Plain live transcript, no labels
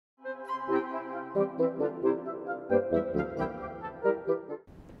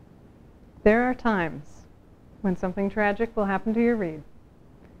There are times when something tragic will happen to your reed.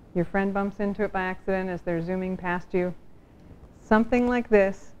 Your friend bumps into it by accident as they're zooming past you. Something like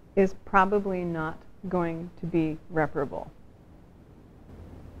this is probably not going to be reparable.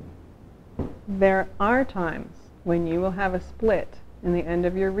 There are times when you will have a split in the end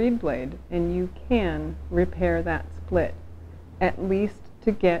of your reed blade, and you can repair that split, at least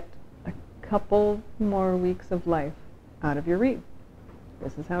to get a couple more weeks of life out of your reed.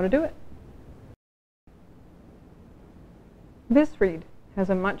 This is how to do it. This reed has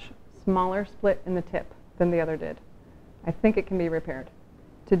a much smaller split in the tip than the other did. I think it can be repaired.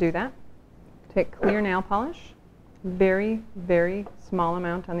 To do that, take clear nail polish, very, very small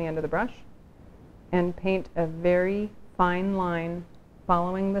amount on the end of the brush, and paint a very fine line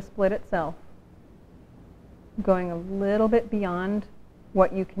following the split itself, going a little bit beyond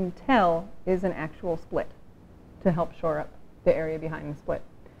what you can tell is an actual split to help shore up the area behind the split.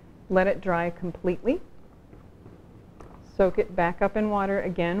 Let it dry completely. Soak it back up in water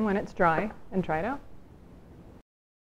again when it's dry and try it out.